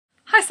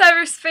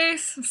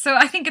cyberspace, so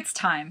I think it's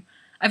time.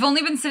 I've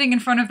only been sitting in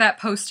front of that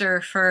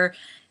poster for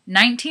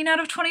 19 out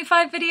of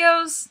 25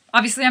 videos.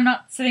 Obviously, I'm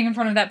not sitting in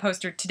front of that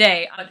poster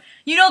today, but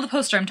you know the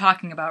poster I'm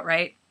talking about,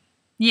 right?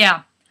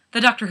 Yeah,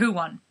 the Doctor Who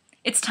one.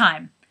 It's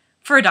time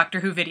for a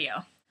Doctor Who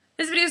video.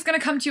 This video is going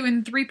to come to you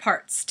in 3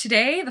 parts.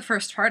 Today, the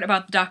first part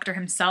about the Doctor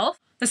himself.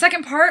 The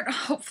second part,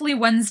 hopefully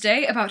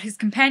Wednesday, about his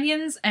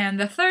companions, and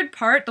the third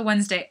part, the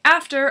Wednesday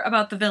after,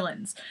 about the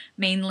villains.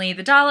 Mainly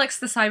the Daleks,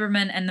 the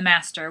Cybermen, and the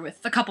Master,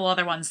 with a couple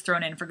other ones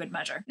thrown in for good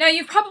measure. Now,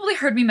 you've probably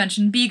heard me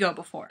mention Bigo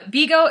before.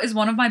 Bigo is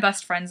one of my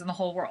best friends in the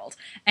whole world,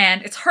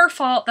 and it's her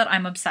fault that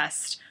I'm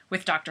obsessed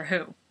with Doctor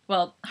Who.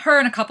 Well, her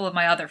and a couple of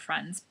my other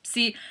friends.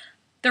 See,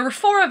 there were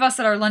 4 of us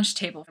at our lunch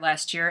table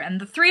last year,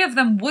 and the 3 of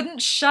them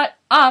wouldn't shut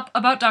up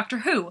about Doctor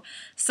Who.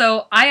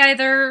 So I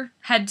either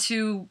had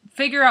to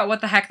figure out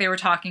what the heck they were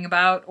talking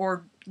about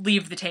or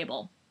leave the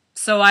table.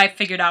 So I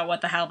figured out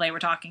what the hell they were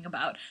talking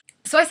about.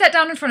 So I sat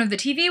down in front of the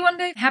TV one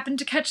day, happened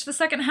to catch the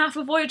second half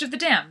of Voyage of the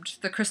Damned,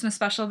 the Christmas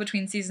special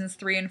between seasons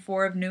 3 and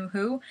 4 of New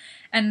Who,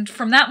 and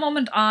from that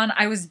moment on,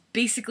 I was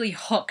basically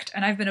hooked,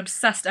 and I've been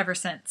obsessed ever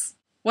since.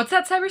 What's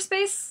that,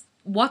 cyberspace?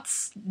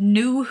 What's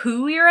New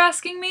Who, you're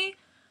asking me?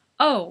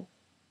 Oh,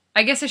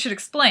 I guess I should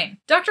explain.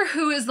 Doctor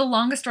Who is the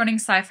longest-running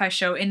sci-fi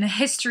show in the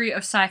history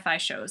of sci-fi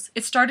shows.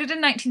 It started in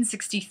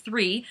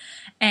 1963,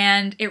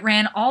 and it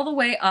ran all the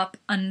way up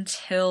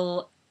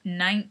until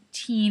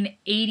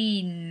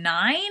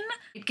 1989?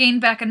 It gained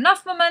back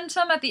enough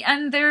momentum at the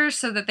end there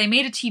so that they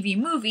made a TV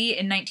movie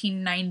in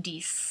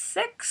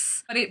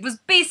 1996, but it was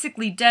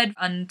basically dead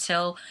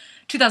until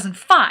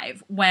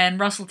 2005, when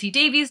Russell T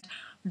Davies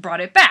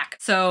brought it back.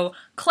 So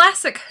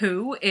classic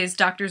Who is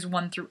Doctors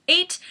 1 through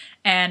 8,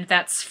 and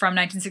that's from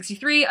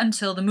 1963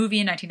 until the movie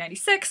in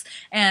 1996,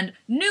 and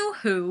New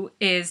Who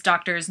is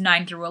Doctors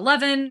 9 through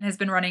 11, has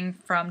been running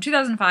from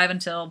 2005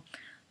 until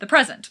the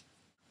present.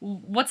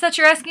 What's that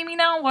you're asking me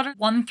now? What are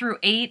 1 through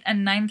 8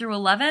 and 9 through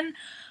 11?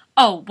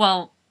 Oh,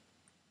 well,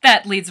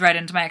 that leads right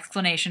into my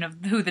explanation of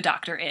who the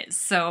Doctor is,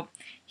 so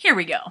here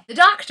we go. The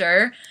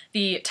Doctor,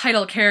 the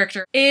title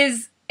character,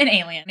 is an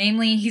alien.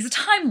 Namely, he's a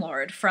Time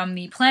Lord from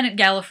the planet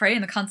Gallifrey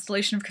in the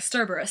constellation of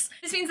Kasterborous.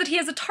 This means that he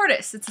has a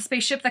TARDIS. It's a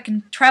spaceship that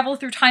can travel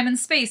through time and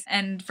space,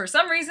 and for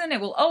some reason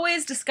it will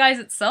always disguise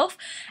itself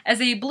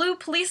as a blue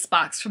police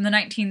box from the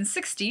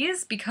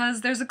 1960s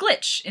because there's a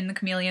glitch in the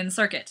chameleon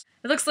circuit.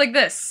 It looks like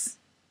this,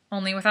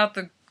 only without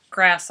the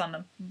grass on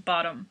the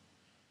bottom.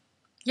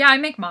 Yeah, I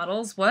make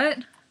models,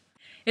 what?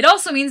 It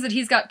also means that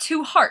he's got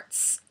 2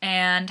 hearts,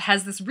 and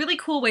has this really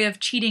cool way of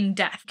cheating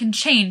death. He can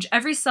change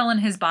every cell in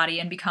his body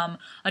and become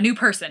a new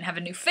person, have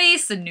a new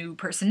face, a new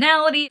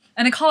personality,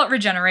 and they call it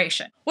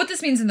regeneration. What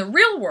this means in the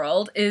real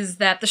world is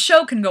that the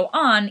show can go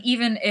on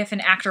even if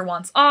an actor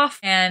wants off,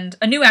 and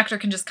a new actor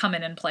can just come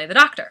in and play the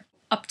Doctor.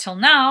 Up till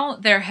now,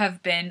 there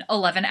have been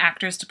 11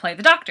 actors to play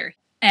the Doctor,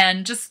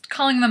 and just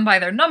calling them by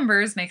their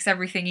numbers makes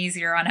everything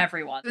easier on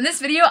everyone. In this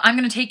video, I'm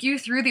going to take you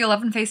through the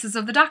 11 faces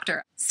of the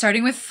Doctor,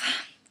 starting with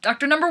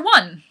Doctor number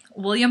 1,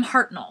 William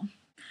Hartnell.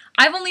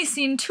 I've only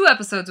seen 2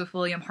 episodes with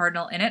William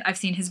Hartnell in it. I've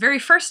seen his very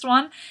first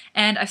one,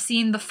 and I've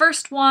seen the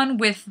first one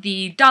with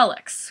the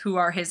Daleks, who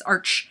are his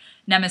arch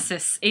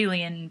nemesis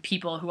alien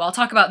people, who I'll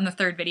talk about in the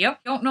 3rd video.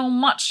 Don't know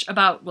much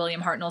about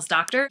William Hartnell's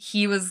Doctor.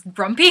 He was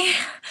grumpy,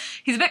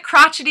 he's a bit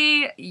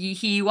crotchety,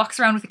 he walks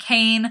around with a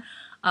cane,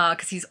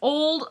 because he's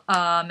old,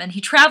 and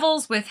he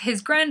travels with his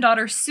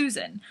granddaughter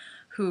Susan,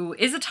 who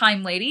is a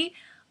time lady,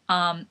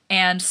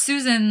 and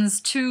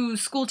Susan's 2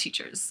 school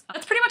teachers.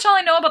 That's pretty much all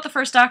I know about the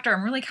first Doctor.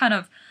 I'm really kind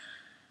of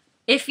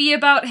iffy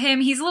about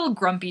him. He's a little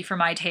grumpy for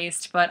my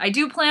taste, but I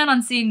do plan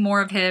on seeing more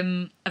of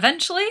him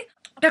eventually.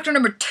 Doctor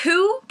number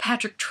 2,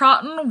 Patrick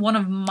Troughton, one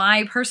of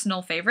my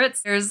personal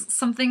favorites. There's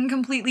something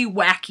completely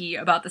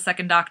wacky about the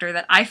second Doctor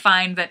that I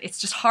find that it's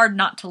just hard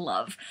not to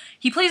love.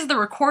 He plays the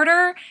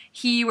recorder,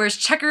 he wears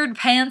checkered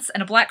pants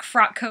and a black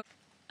frock coat,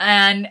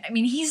 and, I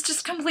mean, he's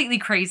just completely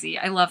crazy.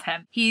 I love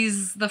him.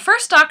 He's the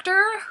first Doctor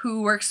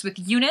who works with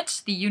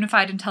UNIT, the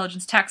Unified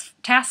Intelligence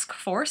Task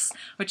Force,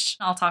 which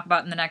I'll talk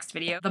about in the next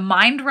video. The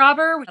Mind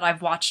Robber, that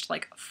I've watched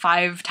like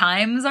 5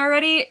 times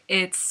already.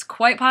 It's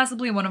quite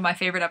possibly one of my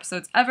favorite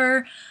episodes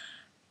ever.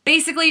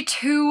 Basically,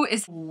 2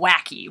 is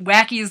wacky.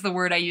 Wacky is the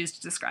word I use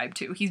to describe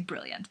 2. He's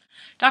brilliant.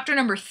 Doctor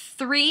number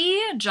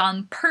 3,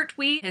 John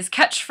Pertwee. His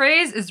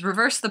catchphrase is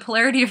reverse the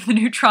polarity of the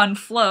neutron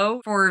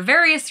flow. For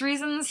various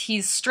reasons,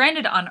 he's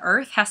stranded on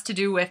Earth, has to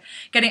do with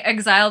getting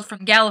exiled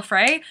from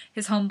Gallifrey,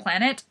 his home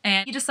planet,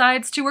 and he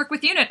decides to work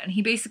with UNIT, and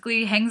he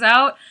basically hangs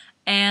out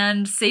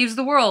and saves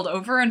the world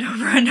over and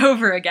over and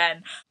over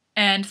again.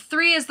 And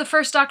 3 is the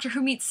first Doctor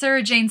who meets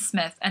Sarah Jane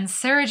Smith, and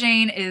Sarah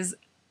Jane is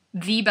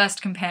the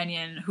best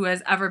companion who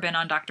has ever been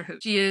on Doctor Who.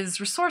 She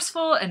is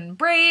resourceful and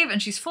brave, and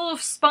she's full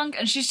of spunk,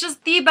 and she's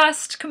just the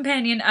best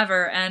companion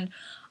ever, and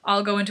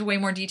I'll go into way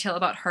more detail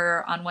about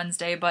her on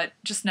Wednesday, but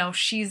just know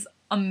she's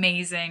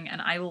amazing,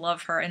 and I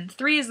love her, and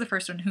 3 is the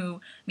first one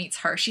who meets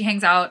her. She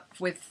hangs out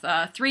with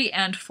 3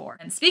 and 4.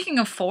 And speaking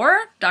of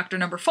 4, Doctor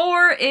number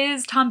 4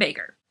 is Tom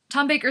Baker.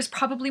 Tom Baker's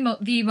probably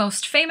the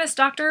most famous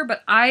Doctor,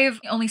 but I've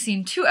only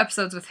seen 2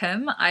 episodes with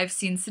him. I've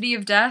seen City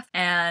of Death,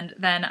 and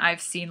then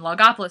I've seen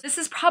Logopolis. This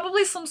is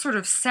probably some sort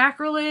of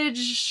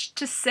sacrilege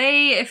to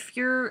say if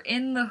you're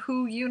in the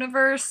Who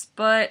universe,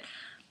 but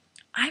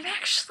I'm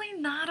actually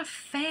not a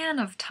fan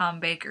of Tom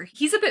Baker.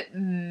 He's a bit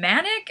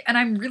manic, and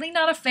I'm really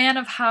not a fan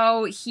of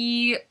how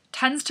he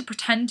tends to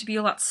pretend to be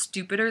a lot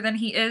stupider than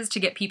he is to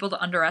get people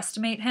to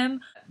underestimate him,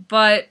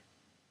 but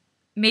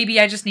maybe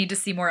I just need to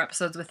see more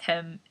episodes with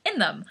him in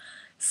them.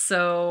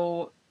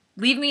 So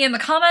leave me in the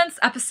comments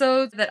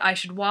episodes that I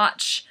should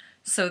watch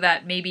so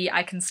that maybe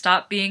I can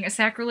stop being a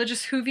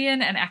sacrilegious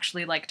Whovian and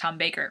actually like Tom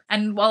Baker.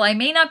 And while I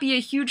may not be a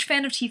huge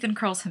fan of Teeth and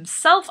Curls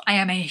himself, I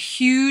am a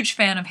huge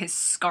fan of his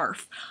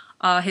scarf.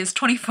 His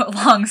 20-foot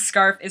long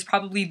scarf is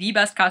probably the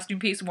best costume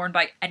piece worn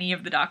by any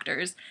of the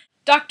Doctors.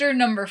 Doctor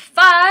number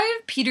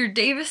 5, Peter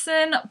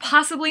Davison,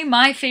 possibly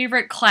my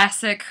favorite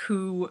classic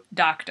Who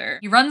Doctor.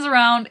 He runs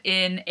around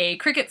in a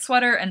cricket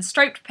sweater and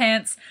striped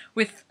pants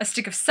with a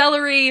stick of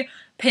celery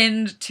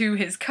pinned to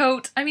his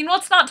coat. I mean,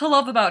 what's not to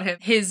love about him?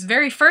 His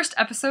very first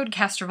episode,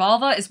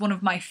 Castrovalva, is one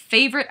of my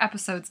favorite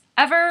episodes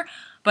ever,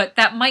 but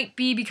that might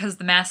be because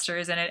the Master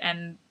is in it,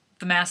 and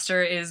the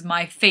Master is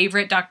my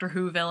favorite Doctor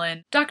Who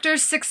villain.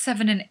 Doctors 6,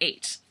 7, and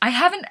 8. I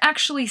haven't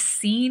actually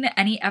seen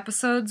any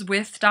episodes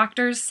with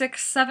Doctors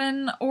 6,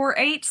 7, or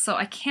 8, so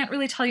I can't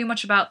really tell you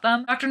much about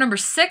them. Doctor number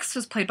 6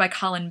 was played by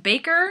Colin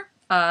Baker.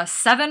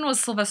 7 was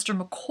Sylvester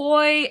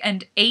McCoy,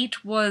 and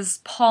 8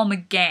 was Paul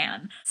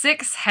McGann.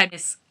 6 had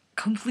this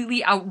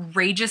completely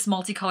outrageous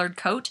multicolored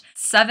coat.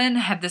 7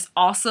 had this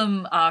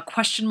awesome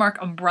question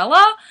mark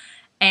umbrella.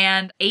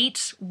 And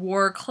 8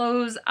 wore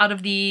clothes out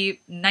of the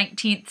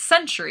 19th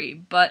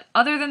century, but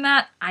other than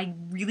that, I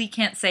really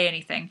can't say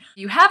anything.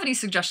 If you have any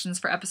suggestions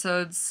for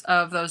episodes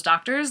of those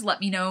Doctors,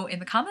 let me know in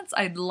the comments.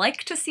 I'd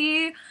like to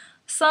see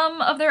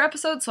some of their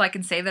episodes so I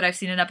can say that I've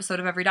seen an episode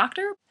of every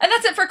Doctor. And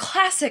that's it for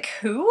Classic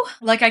Who.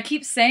 Like I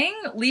keep saying,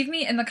 leave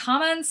me in the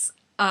comments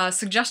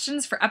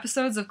suggestions for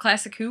episodes of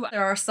Classic Who.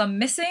 There are some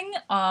missing,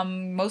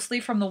 mostly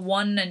from the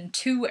 1 and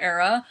 2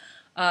 era.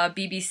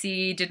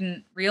 BBC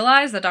didn't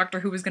realize that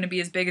Doctor Who was going to be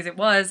as big as it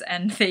was,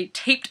 and they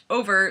taped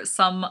over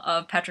some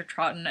of Patrick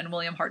Troughton and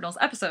William Hartnell's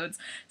episodes.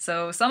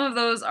 So some of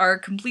those are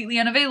completely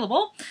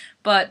unavailable,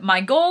 but my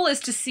goal is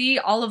to see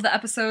all of the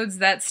episodes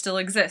that still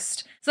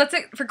exist. So that's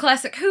it for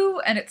Classic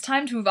Who, and it's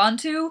time to move on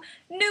to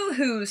New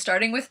Who,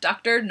 starting with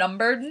Doctor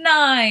number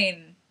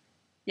 9.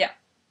 Yeah,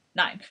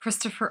 9.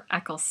 Christopher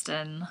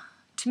Eccleston.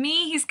 To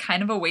me, he's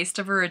kind of a waste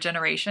of a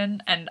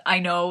regeneration, and I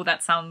know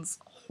that sounds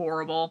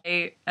horrible.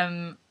 I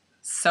am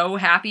so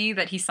happy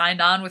that he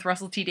signed on with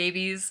Russell T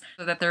Davies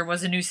so that there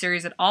was a new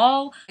series at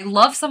all. I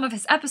love some of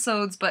his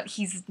episodes, but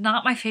he's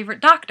not my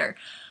favorite Doctor.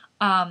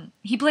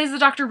 He plays the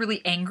Doctor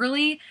really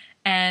angrily,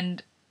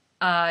 and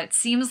it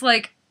seems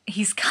like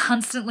he's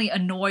constantly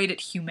annoyed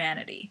at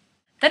humanity.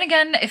 Then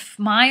again, if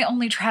my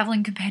only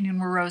traveling companion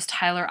were Rose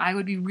Tyler, I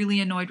would be really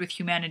annoyed with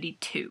humanity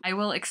too. I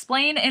will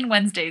explain in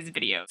Wednesday's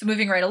video. So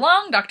moving right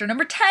along, Doctor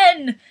number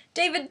 10!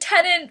 David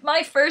Tennant,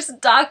 my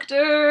first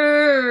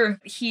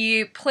Doctor!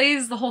 He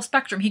plays the whole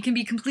spectrum. He can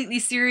be completely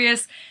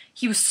serious.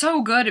 He was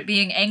so good at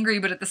being angry,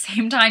 but at the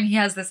same time he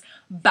has this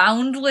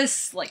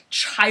boundless, like,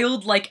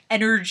 childlike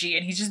energy,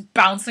 and he's just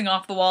bouncing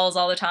off the walls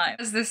all the time.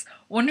 He has this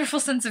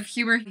wonderful sense of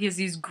humor. He has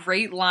these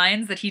great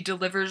lines that he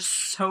delivers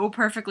so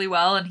perfectly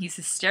well, and he's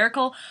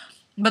hysterical.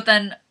 But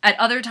then, at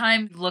other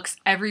times, he looks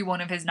every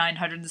one of his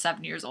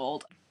 907 years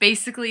old.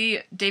 Basically,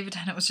 David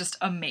Tennant was just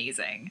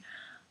amazing.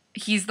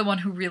 He's the one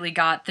who really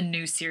got the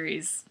new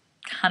series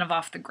kind of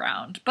off the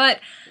ground.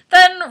 But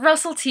then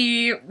Russell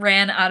T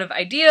ran out of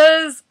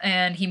ideas,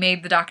 and he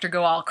made the Doctor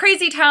go all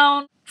crazy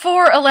town.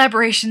 For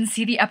elaboration,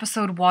 see the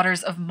episode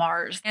Waters of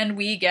Mars. And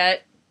we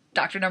get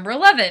Doctor number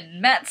 11,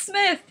 Matt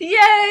Smith,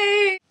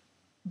 yay!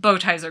 Bow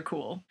ties are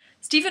cool.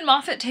 Stephen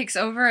Moffat takes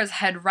over as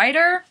head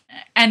writer,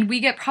 and we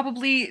get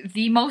probably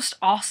the most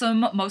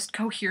awesome, most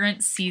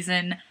coherent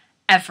season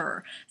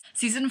ever.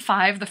 Season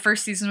 5, the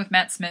first season with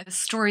Matt Smith, a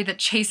story that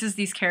chases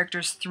these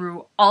characters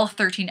through all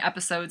 13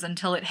 episodes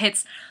until it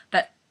hits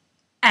that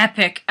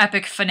epic,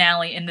 epic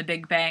finale in the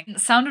Big Bang.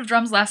 Sound of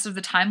Drums, Last of the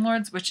Time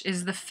Lords, which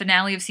is the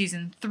finale of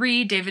season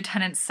 3, David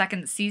Tennant's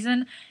second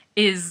season,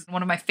 is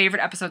one of my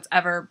favorite episodes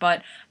ever,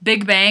 but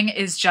Big Bang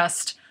is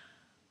just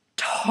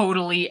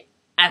totally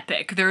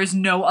epic. There is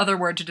no other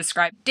word to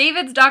describe.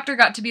 David's Doctor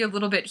got to be a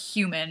little bit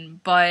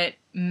human, but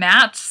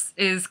Matt's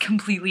is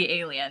completely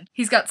alien.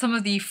 He's got some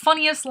of the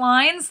funniest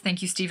lines,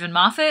 thank you Stephen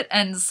Moffat,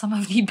 and some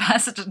of the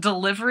best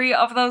delivery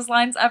of those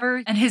lines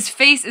ever. And his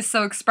face is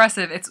so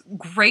expressive. It's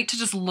great to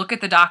just look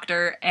at the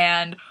Doctor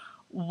and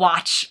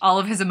watch all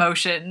of his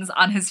emotions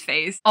on his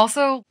face.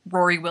 Also,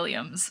 Rory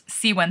Williams.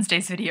 See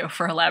Wednesday's video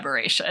for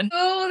elaboration.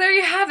 So there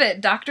you have it,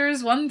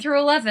 Doctors 1 through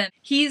 11.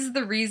 He's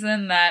the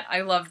reason that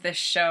I love this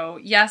show.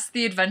 Yes,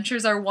 the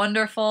adventures are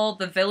wonderful,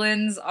 the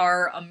villains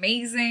are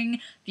amazing,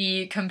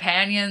 the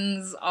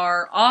companions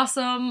are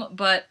awesome,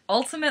 but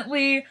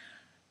ultimately,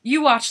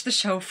 You watch the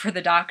show for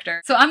the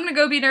Doctor. So I'm gonna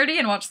go be nerdy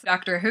and watch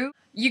Doctor Who.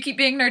 You keep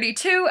being nerdy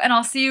too, and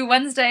I'll see you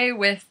Wednesday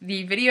with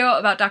the video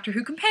about Doctor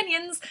Who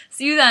companions.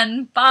 See you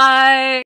then. Bye!